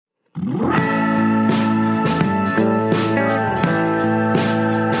The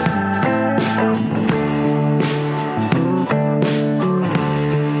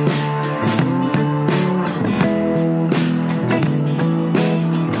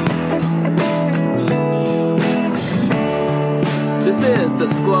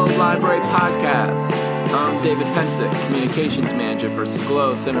SCLO Library Podcast. I'm David Pensick, Communications Manager for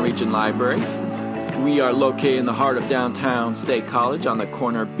SCLO Center Region Library. We are located in the heart of downtown State College on the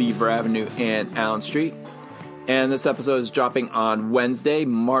corner of Beaver Avenue and Allen Street. And this episode is dropping on Wednesday,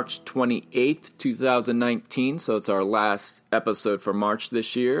 March 28th, 2019. So it's our last episode for March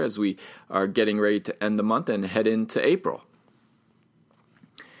this year as we are getting ready to end the month and head into April.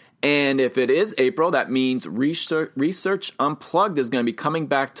 And if it is April, that means Research Unplugged is going to be coming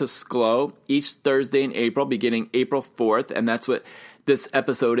back to SCLO each Thursday in April, beginning April 4th. And that's what this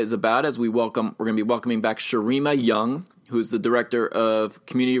episode is about, as we're going to be welcoming back Sharima Young, who's the Director of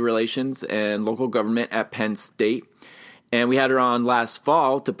Community Relations and Local Government at Penn State. And we had her on last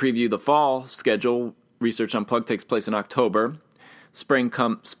fall to preview the fall schedule. Research Unplugged takes place in October. Spring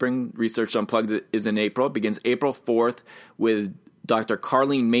Research Unplugged is in April. It begins April 4th with Dr.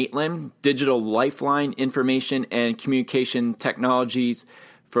 Carlene Maitland, Digital Lifeline Information and Communication Technologies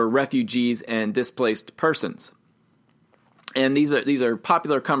for Refugees and Displaced Persons. And these are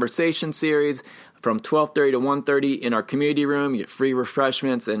popular conversation series from 12:30 to 1:30 in our community room. You get free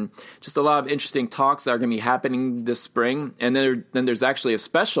refreshments and just a lot of interesting talks that are going to be happening this spring. And then there's actually a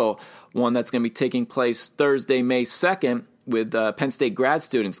special one that's going to be taking place Thursday, May 2nd, with Penn State grad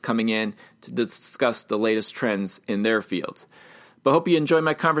students coming in to discuss the latest trends in their fields. But hope you enjoy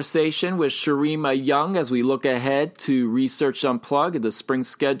my conversation with Sharima Young as we look ahead to Research Unplugged, the spring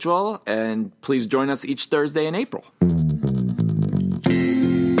schedule, and please join us each Thursday in April.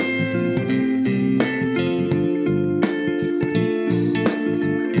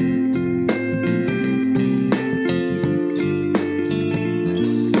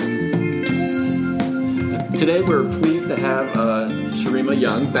 Today we're pleased to have Sharima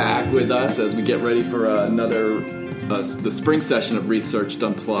Young back with us as we get ready for the spring session of Research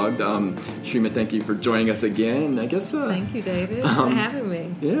Unplugged. Sharima, thank you for joining us again. I guess. Thank you, David, for having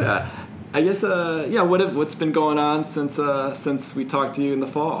me. Yeah, I guess. What's been going on since we talked to you in the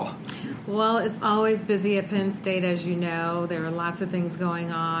fall? Well, it's always busy at Penn State, as you know. There are lots of things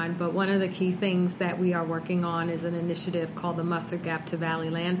going on, but one of the key things that we are working on is an initiative called the Mustard Gap to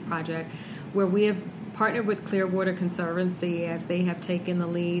Valley Lands Project, where we have partnered with Clearwater Conservancy as they have taken the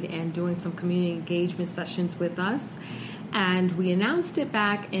lead and doing some community engagement sessions with us. And we announced it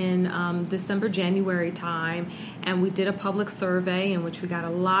back in December, January time, and we did a public survey in which we got a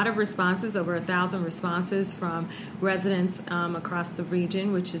lot of responses, over 1,000 responses from residents across the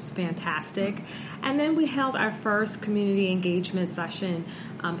region, which is fantastic. And then we held our first community engagement session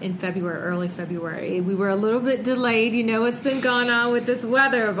in February, early February. We were a little bit delayed. You know what's been going on with this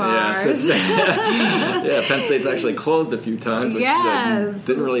weather of ours. Yeah, Penn State's actually closed a few times, which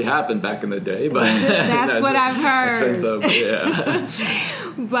didn't really happen back in the day. But that's what I've heard. Yeah.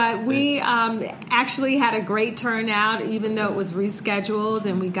 But we actually had a great turnout, even though it was rescheduled,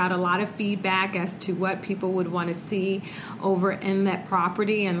 and we got a lot of feedback as to what people would want to see over in that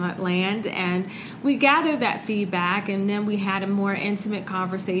property and that land. And we gathered that feedback, and then we had a more intimate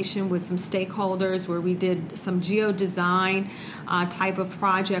conversation with some stakeholders where we did some geodesign type of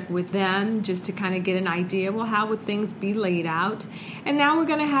project with them just to kind of get an idea, well, how would things be laid out? And now we're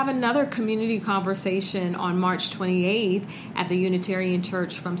going to have another community conversation on March 28th at the Unitarian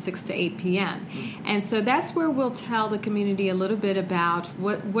Church from 6 to 8 p.m. And so that's where we'll tell the community a little bit about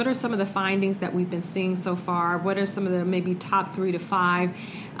what are some of the findings that we've been seeing so far, what are some of the maybe top 3 to 5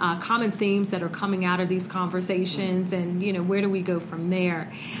 common themes that are coming out of these conversations, and where do we go from there.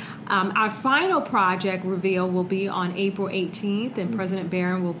 Our final project reveal will be on April 18th, and President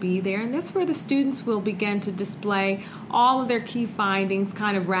Barron will be there. And that's where the students will begin to display all of their key findings,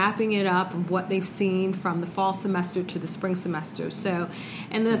 kind of wrapping it up of what they've seen from the fall semester to the spring semester. So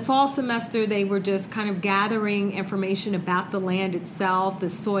in the fall semester, they were just kind of gathering information about the land itself, the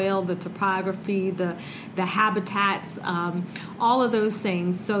soil, the topography, the habitats, all of those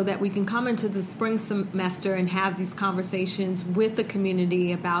things, so that we can come into the spring semester and have these conversations with the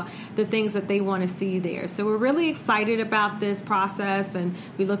community about the things that they want to see there. So we're really excited about this process, and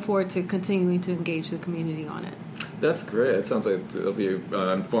we look forward to continuing to engage the community on it. That's great. It sounds like it'll be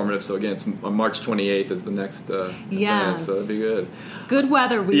informative. So again, it's March 28th is the next event, so it'll be good. Good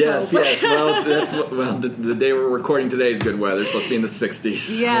weather, we hope. Yes. Well, the day we're recording today is good weather. It's supposed to be in the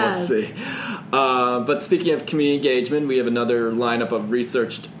 60s. Yes. We'll see. But speaking of community engagement, we have another lineup of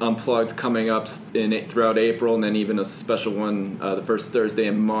Research Unplugged coming up throughout April, and then even a special one the first Thursday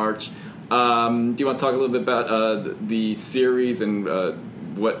in March. Do you want to talk a little bit about the series and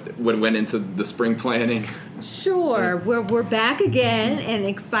what went into the spring planning? Sure. We're back again and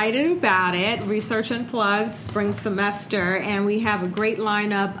excited about it. Research Unplugged, spring semester, and we have a great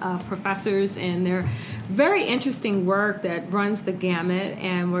lineup of professors and their very interesting work that runs the gamut,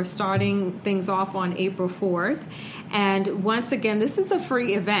 and we're starting things off on April 4th. And once again, this is a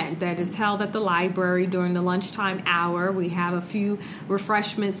free event that is held at the library during the lunchtime hour. We have a few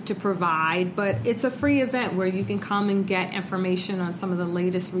refreshments to provide, but it's a free event where you can come and get information on some of the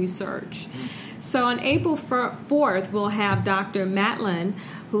latest research. So on April 4th, we'll have Dr. Matlin,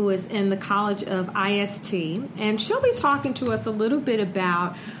 who is in the College of IST, and she'll be talking to us a little bit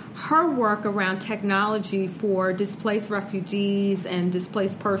about her work around technology for displaced refugees and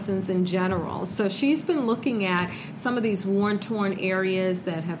displaced persons in general. So she's been looking at some of these war-torn areas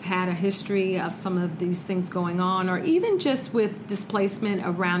that have had a history of some of these things going on, or even just with displacement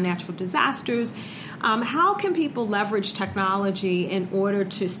around natural disasters. How can people leverage technology in order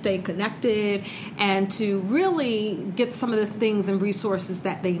to stay connected and to really get some of the things and resources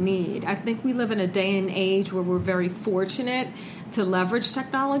that they need? I think we live in a day and age where we're very fortunate to leverage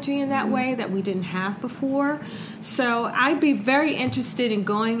technology in that way that we didn't have before. So I'd be very interested in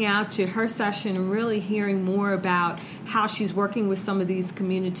going out to her session and really hearing more about how she's working with some of these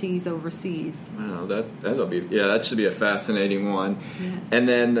communities overseas. Wow, that should be a fascinating one. Yes. And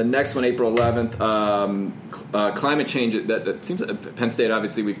then the next one, April 11th, climate change. That seems Penn State.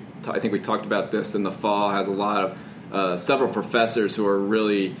 Obviously, I think we talked about this in the fall. Has a lot of several professors who are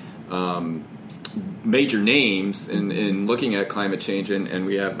really major names in looking at climate change, and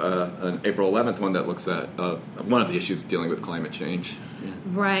we have an April 11th one that looks at one of the issues dealing with climate change. Yeah.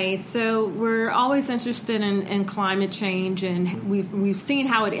 Right. So we're always interested in climate change, and we've seen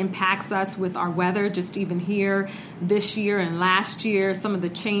how it impacts us with our weather, just even here this year and last year, some of the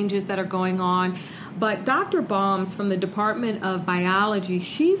changes that are going on. But Dr. Baums from the Department of Biology,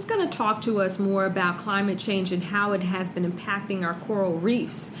 she's going to talk to us more about climate change and how it has been impacting our coral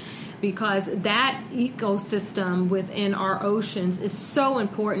reefs, because that ecosystem within our oceans is so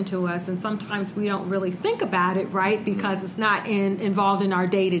important to us, and sometimes we don't really think about it, right, because it's not involved in our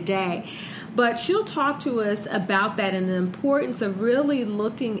day-to-day. But she'll talk to us about that and the importance of really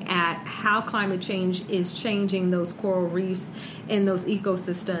looking at how climate change is changing those coral reefs and those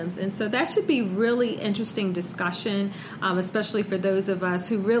ecosystems. And so that should be really interesting discussion, especially for those of us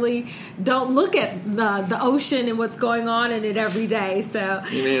who really don't look at the ocean and what's going on in it every day. So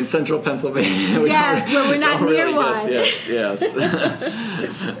you mean in central Pennsylvania? Yes, where we're not near really one. Yes.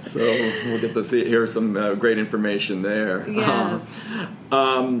 So we'll get to hear some great information there. Yes.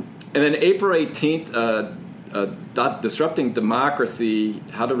 And then April 18th, Disrupting Democracy,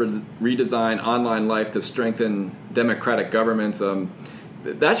 How to Redesign Online Life to Strengthen Democratic Governments.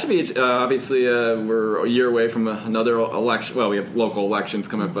 That should be, obviously, we're a year away from another election. Well, we have local elections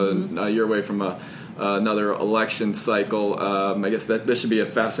coming up, but a year away from another election cycle. I guess this should be a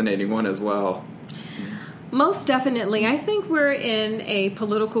fascinating one as well. Most definitely. I think we're in a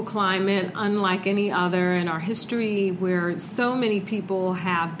political climate unlike any other in our history, where so many people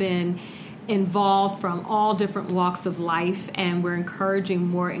have been involved from all different walks of life, and we're encouraging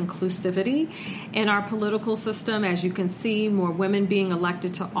more inclusivity in our political system. As you can see, more women being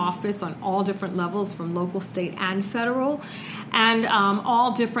elected to office on all different levels, from local, state, and federal, and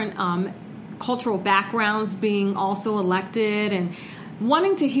all different cultural backgrounds being also elected, and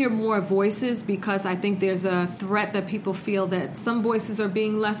wanting to hear more voices, because I think there's a threat that people feel that some voices are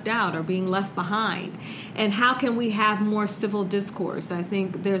being left out or being left behind. And how can we have more civil discourse? I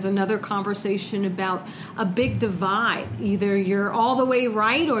think there's another conversation about a big divide. Either you're all the way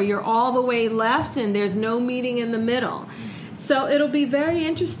right or you're all the way left, and there's no meeting in the middle. So it'll be very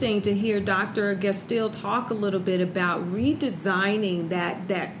interesting to hear Dr. Gastile talk a little bit about redesigning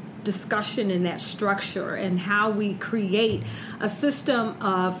that discussion and that structure, and how we create a system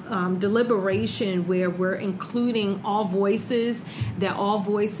of deliberation where we're including all voices, that all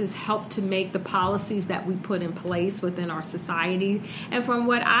voices help to make the policies that we put in place within our society. And from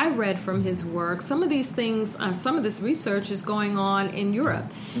what I read from his work, some of these things, some of this research is going on in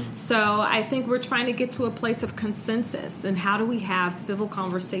Europe. So I think we're trying to get to a place of consensus, and how do we have civil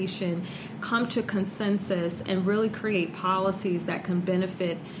conversation, come to consensus, and really create policies that can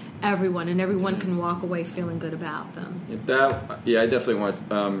benefit everyone, and everyone can walk away feeling good about them. I definitely want.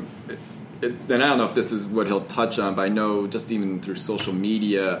 And I don't know if this is what he'll touch on, but I know just even through social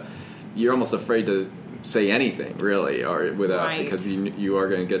media, you're almost afraid to say anything really, or without because you are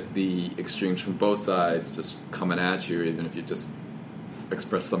going to get the extremes from both sides just coming at you, even if you just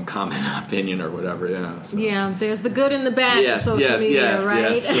express some common opinion or whatever, So. Yeah, there's the good and the bad to social media,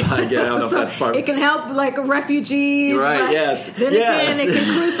 right? Yes. I don't know if that's part. It can help like refugees, right? But yes. Then again, it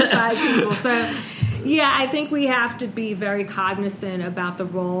can crucify people. So, yeah, I think we have to be very cognizant about the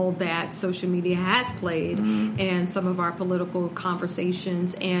role that social media has played in some of our political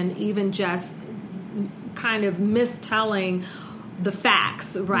conversations, and even just kind of mistelling the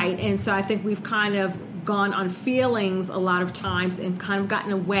facts, right? And so I think we've kind of gone on feelings a lot of times and kind of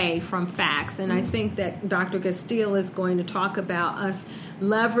gotten away from facts. And I think that Dr. Castile is going to talk about us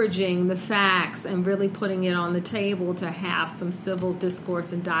leveraging the facts and really putting it on the table to have some civil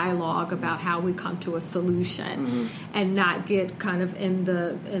discourse and dialogue about how we come to a solution and not get kind of in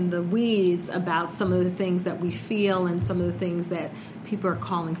the weeds about some of the things that we feel and some of the things that people are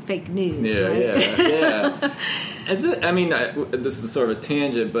calling fake news. Yeah. I mean, this is sort of a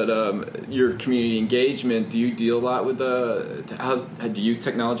tangent, but your community engagement, do you deal a lot with do you use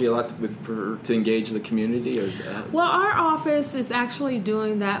technology a lot to engage the community? Or is that... Well, our office is actually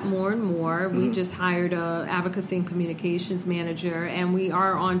doing that more and more. We just hired a advocacy and communications manager, and we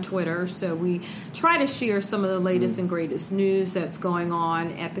are on Twitter, so we try to share some of the latest and greatest news that's going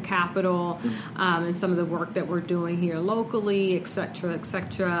on at the Capitol and some of the work that we're doing here locally, et cetera, et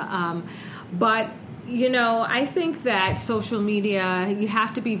cetera. But I think that social media, you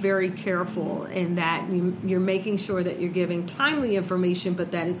have to be very careful in that you're making sure that you're giving timely information,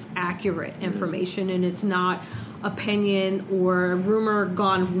 but that it's accurate information and it's not opinion or rumor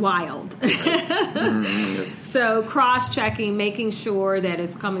gone wild. So cross-checking, making sure that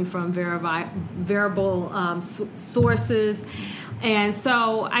it's coming from verifiable sources. And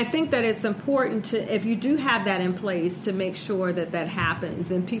so I think that it's important to, if you do have that in place, to make sure that that happens.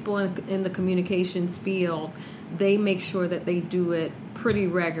 And people in the communications field, they make sure that they do it pretty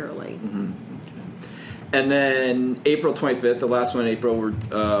regularly. Okay. And then April 25th, the last one in April, we're,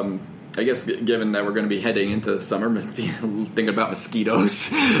 I guess given that we're going to be heading into summer, thinking about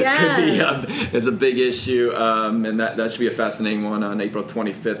mosquitoes is a big issue. And that should be a fascinating one on April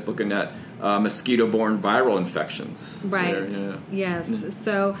 25th, looking at mosquito-borne viral infections. Right. Yes.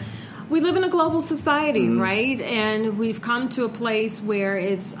 So we live in a global society, right? And we've come to a place where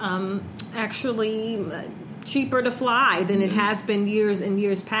it's actually cheaper to fly than it has been years and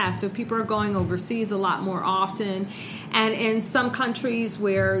years past. So people are going overseas a lot more often. And in some countries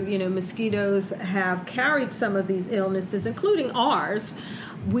where, mosquitoes have carried some of these illnesses, including ours,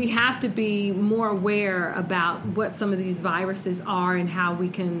 we have to be more aware about what some of these viruses are and how we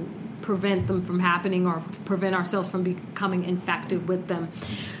can prevent them from happening or prevent ourselves from becoming infected with them.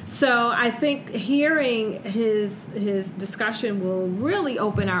 So I think hearing his discussion will really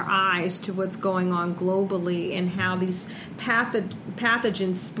open our eyes to what's going on globally and how these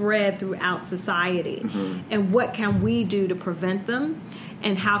pathogens spread throughout society and what can we do to prevent them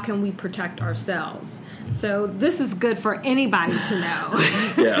and how can we protect ourselves. So this is good for anybody to know.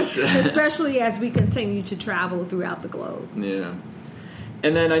 Yes. Especially as we continue to travel throughout the globe. Yeah.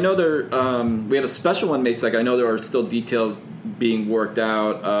 And then I know we have a special one, May 2nd. I know there are still details being worked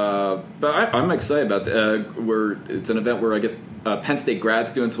out, but I'm excited about it's an event where I guess Penn State grad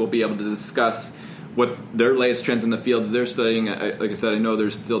students will be able to discuss what their latest trends in the fields they're studying. Like I said, I know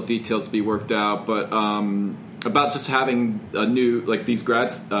there's still details to be worked out, but about just having a new, like these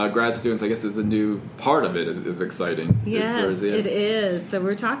grad students, I guess, is a new part of it is exciting. Yes, it is. So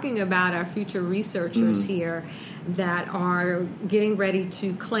we're talking about our future researchers here that are getting ready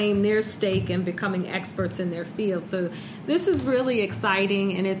to claim their stake in becoming experts in their field. So this is really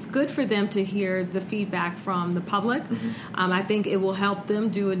exciting, and it's good for them to hear the feedback from the public. I think it will help them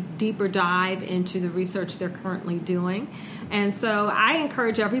do a deeper dive into the research they're currently doing. And so I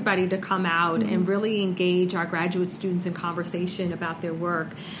encourage everybody to come out and really engage our graduate students in conversation about their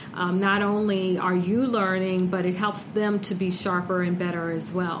work. Not only are you learning, but it helps them to be sharper and better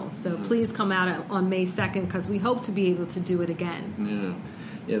as well. So please come out on May 2nd because we hope to be able to do it again.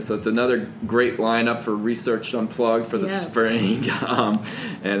 Yeah, so it's another great lineup for Research Unplugged for the spring,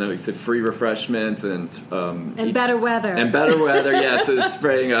 and like I said, free refreshments and better weather. And better weather, yes, it's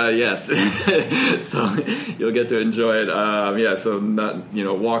spring, yes. So you'll get to enjoy it. So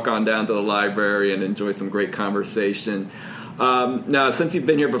walk on down to the library and enjoy some great conversation. Now, since you've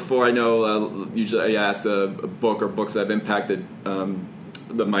been here before, I know usually I ask a book or books that have impacted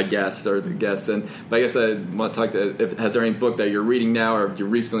my guests or the guests. And I guess I want to talk to, has there any book that you're reading now or you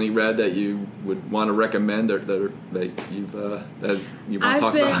recently read that you would want to recommend or that you want to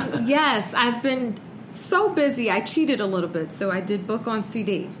talk about? Yes, I've been so busy. I cheated a little bit, so I did book on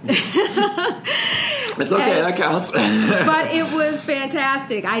CD. It's okay, that counts. But it was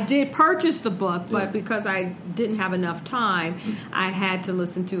fantastic. I did purchase the book, but because I didn't have enough time, I had to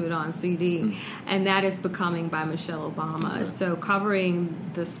listen to it on CD. And that is Becoming by Michelle Obama. So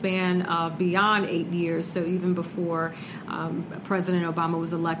covering the span of beyond 8 years, so even before President Obama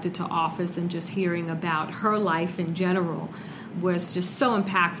was elected to office, and just hearing about her life in general was just so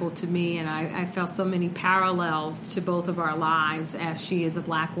impactful to me, and I felt so many parallels to both of our lives, as she is a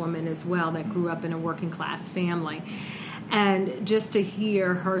black woman as well that grew up in a working class family. And just to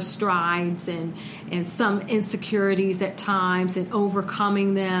hear her strides and some insecurities at times and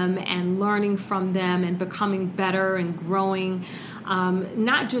overcoming them and learning from them and becoming better and growing,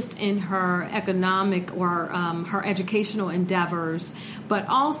 not just in her economic or her educational endeavors, but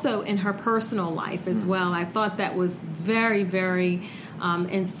also in her personal life as well. I thought that was very, very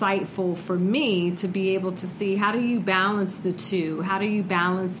insightful for me to be able to see, how do you balance the two? How do you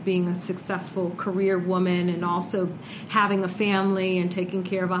balance being a successful career woman and also having a family and taking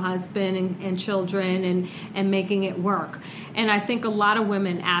care of a husband and children and making it work? And I think a lot of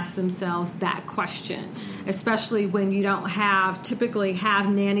women ask themselves that question, especially when you don't typically have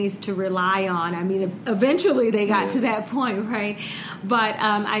nannies to rely on. I mean, eventually they got to that point, right? But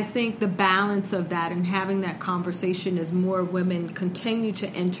I think the balance of that and having that conversation as more women continue to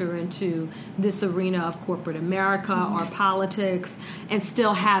enter into this arena of corporate America or politics and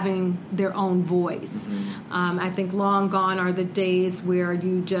still having their own voice. I think long gone are the days where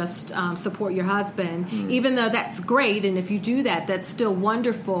you just support your husband, even though that's great, and if you do that, that's still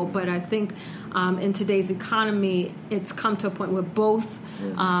wonderful. But I think in today's economy, it's come to a point where both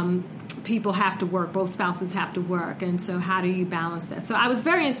people have to work, both spouses have to work, and so how do you balance that? So I was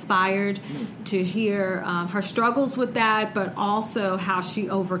very inspired to hear her struggles with that, but also how she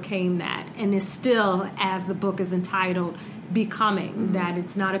overcame that, and is still, as the book is entitled, becoming, that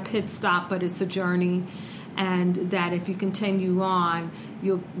it's not a pit stop, but it's a journey, and that if you continue on,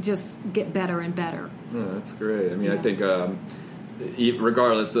 you'll just get better and better. Yeah, that's great. I mean, I think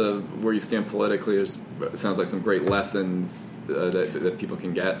regardless of where you stand politically, it sounds like some great lessons that people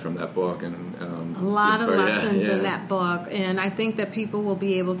can get from that book, and a lot of lessons in that book. And I think that people will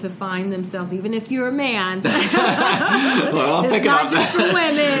be able to find themselves, even if you're a man. Well, it's not just for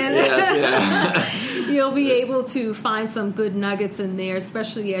women. Yes, You'll be able to find some good nuggets in there,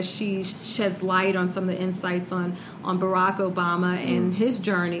 especially as she sheds light on some of the insights on Barack Obama and his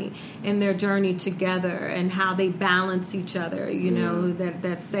journey and their journey together, and how they balance each other. You know,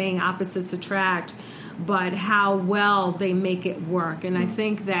 that saying opposites attract, but how well they make it work. And I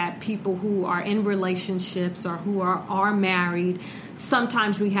think that people who are in relationships or who are married,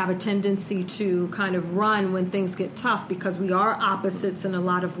 sometimes we have a tendency to kind of run when things get tough because we are opposites in a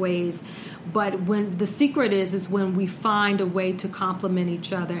lot of ways. But when the secret is when we find a way to complement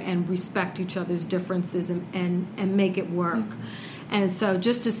each other and respect each other's differences and make it work. And so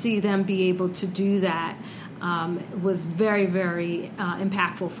just to see them be able to do that was very, very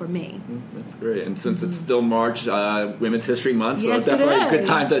impactful for me. That's great. And since it's still March, Women's History Month, so yes, definitely a good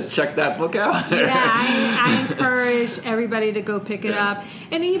time to check that book out. Yeah, I encourage everybody to go pick it up.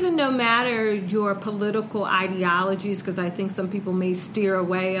 And even no matter your political ideologies, because I think some people may steer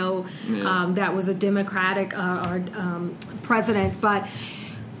away, that was a Democratic president, but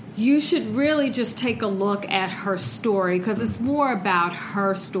you should really just take a look at her story, because it's more about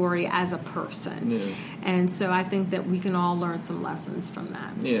her story as a person. And so I think that we can all learn some lessons from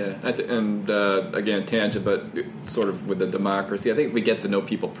that. Yeah, and again, tangent, but sort of with the democracy, I think if we get to know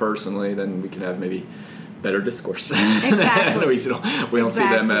people personally, then we can have maybe better discourse. Exactly. we don't see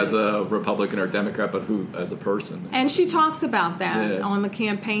them as a Republican or Democrat, but who as a person. And she talks about that on the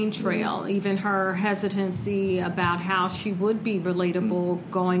campaign trail, even her hesitancy about how she would be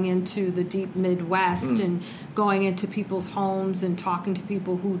relatable going into the deep Midwest and going into people's homes and talking to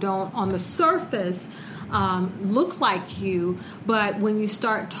people who don't, on the surface, look like you, but when you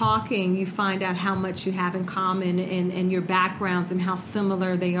start talking, you find out how much you have in common in your backgrounds and how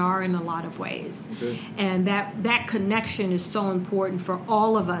similar they are in a lot of ways. And that connection is so important for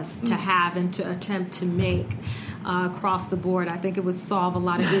all of us to have and to attempt to make across the board. I think it would solve a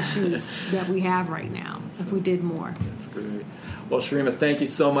lot of issues that we have right now if we did more. That's great. Well, Sharima, thank you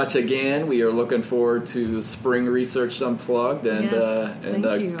so much again. We are looking forward to Spring Research Unplugged, and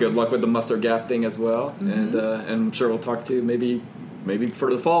thank you. Good luck with the Musser Gap thing as well. And I'm sure we'll talk to you maybe maybe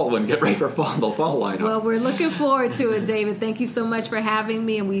for the fall one, get ready for the fall lineup. Well, we're looking forward to it, David. Thank you so much for having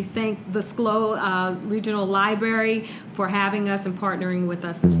me, and we thank the SCLO Regional Library for having us and partnering with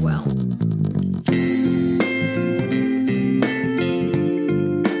us as well.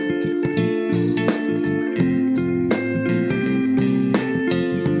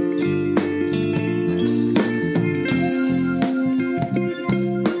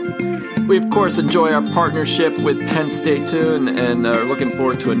 We, of course, enjoy our partnership with Penn State, too, and are looking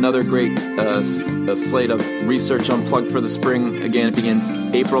forward to another great slate of Research Unplugged for the spring. Again, it begins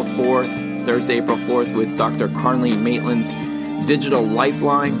April 4th, Thursday, April 4th, with Dr. Carnley Maitland's Digital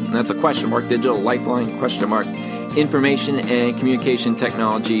Lifeline. And that's a question mark, Digital Lifeline, question mark, Information and Communication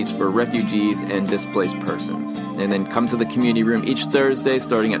Technologies for Refugees and Displaced Persons. And then come to the community room each Thursday,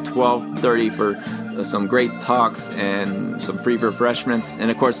 starting at 12:30 for some great talks and some free refreshments.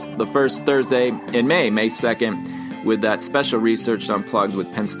 And, of course, the first Thursday in May 2nd, with that special Research Unplugged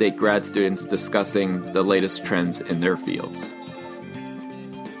with Penn State grad students discussing the latest trends in their fields.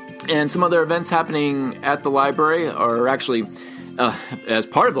 And some other events happening at the library are actually, as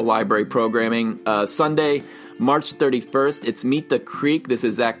part of the library programming, Sunday, March 31st, it's Meet the Creek. This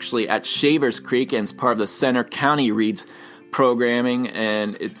is actually at Shavers Creek, and it's part of the Center County Reads programming,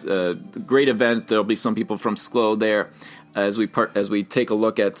 and it's a great event. There'll be some people from SCLO there as we take a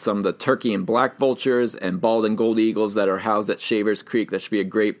look at some of the turkey and black vultures and bald and gold eagles that are housed at Shavers Creek. That should be a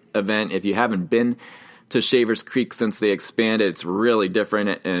great event. If you haven't been to Shavers Creek since they expanded, it's really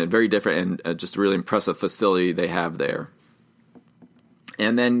different and very different, and just a really impressive facility they have there.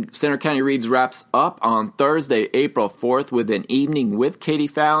 And then Center County Reads wraps up on Thursday, April 4th, with an evening with Katie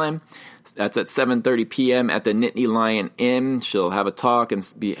Fallon. That's at 7:30 p.m. at the Nittany Lion Inn. She'll have a talk and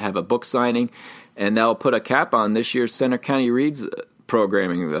have a book signing, and that'll put a cap on this year's Center County Reads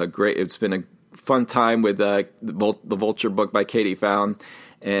programming. It's been a fun time with the Vulture book by Katie Fallon,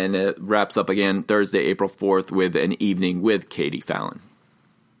 and it wraps up again Thursday, April 4th, with an evening with Katie Fallon.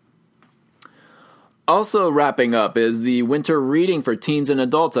 Also wrapping up is the winter reading for teens and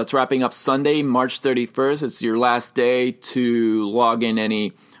adults. That's wrapping up Sunday, March 31st. It's your last day to log in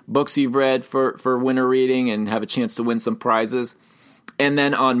any books you've read for winter reading and have a chance to win some prizes. And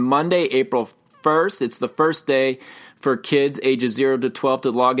then on Monday, April 1st, it's the first day for kids ages 0 to 12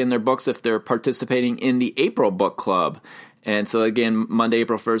 to log in their books if they're participating in the April Book Club. And so again, Monday,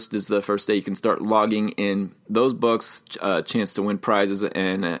 April 1st is the first day you can start logging in those books, chance to win prizes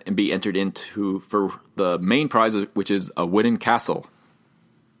and be entered into for the main prize, which is a wooden castle.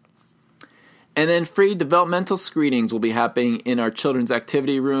 And then free developmental screenings will be happening in our children's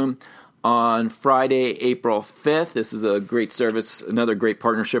activity room on Friday, April 5th. This is a great service, another great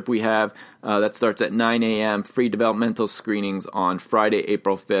partnership we have. That starts at 9 a.m. Free developmental screenings on Friday,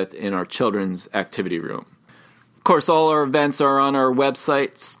 April 5th in our children's activity room. Of course, all our events are on our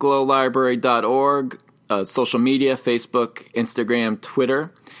website, sclolibrary.org, social media, Facebook, Instagram,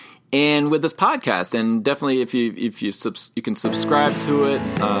 Twitter, and with this podcast. And definitely, if you can subscribe to it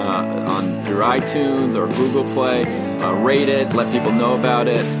on your iTunes or Google Play, rate it, let people know about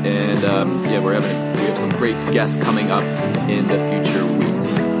it, and we have some great guests coming up in the future weeks.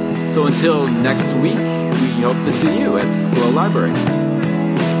 So until next week, we hope to see you at SCLO Library.